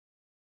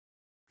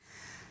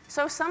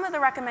So some of the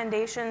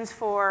recommendations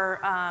for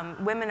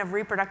women of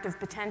reproductive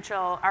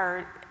potential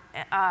are,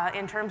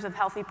 in terms of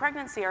healthy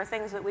pregnancy, are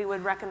things that we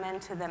would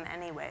recommend to them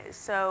anyways.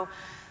 So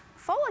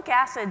folic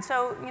acid,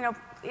 so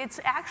it's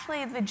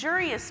actually, the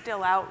jury is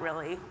still out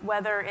really,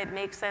 whether it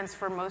makes sense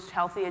for most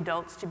healthy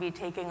adults to be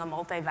taking a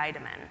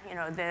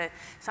multivitamin.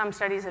 Some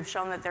studies have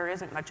shown that there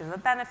isn't much of a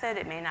benefit,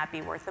 it may not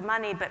be worth the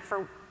money, but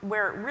for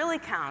where it really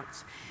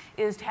counts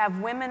is to have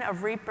women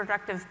of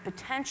reproductive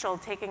potential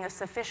taking a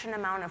sufficient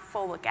amount of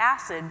folic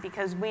acid,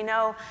 because we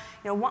know,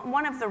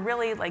 one of the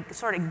really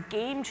sort of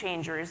game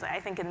changers,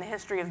 I think, in the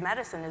history of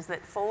medicine is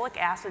that folic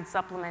acid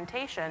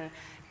supplementation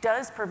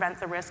does prevent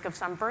the risk of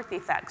some birth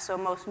defects, so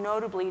most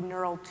notably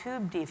neural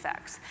tube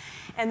defects.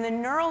 And the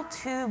neural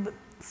tube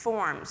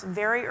forms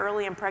very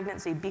early in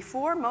pregnancy,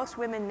 before most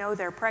women know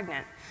they're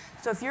pregnant.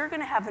 So if you're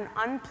going to have an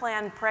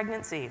unplanned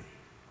pregnancy,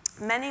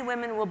 many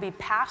women will be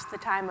past the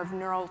time of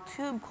neural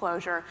tube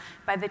closure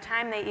by the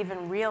time they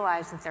even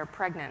realize that they're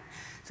pregnant.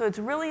 So it's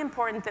really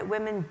important that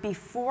women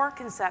before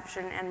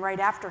conception and right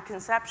after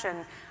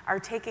conception are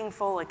taking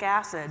folic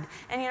acid.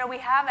 And we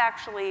have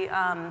actually,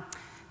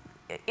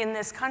 in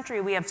this country,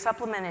 we have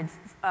supplemented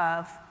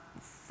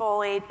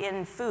folate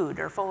in food,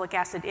 or folic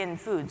acid in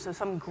food. So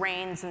some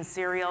grains and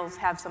cereals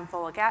have some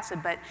folic acid,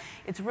 but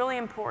it's really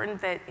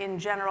important that in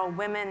general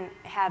women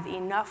have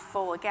enough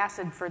folic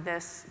acid for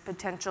this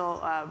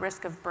potential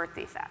risk of birth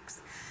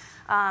defects.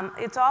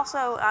 It's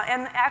also,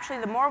 and actually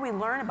the more we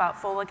learn about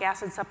folic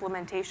acid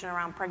supplementation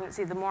around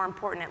pregnancy, the more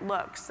important it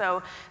looks.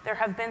 So there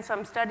have been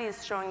some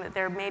studies showing that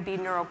there may be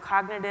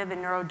neurocognitive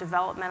and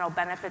neurodevelopmental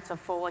benefits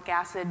of folic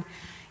acid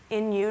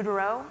in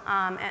utero,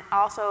 and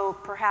also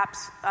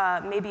perhaps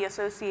may be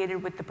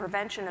associated with the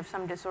prevention of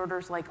some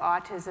disorders like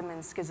autism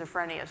and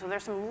schizophrenia. So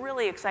there's some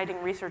really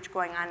exciting research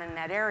going on in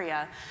that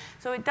area.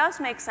 So it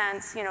does make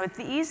sense.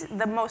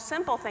 The most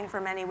simple thing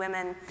for many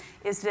women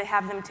is to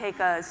have them take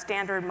a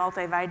standard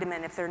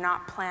multivitamin if they're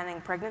not planning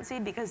pregnancy,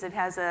 because it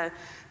has a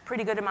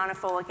pretty good amount of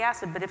folic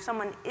acid. But if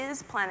someone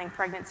is planning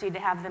pregnancy, to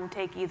have them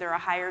take either a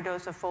higher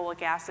dose of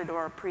folic acid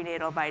or a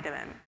prenatal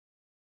vitamin.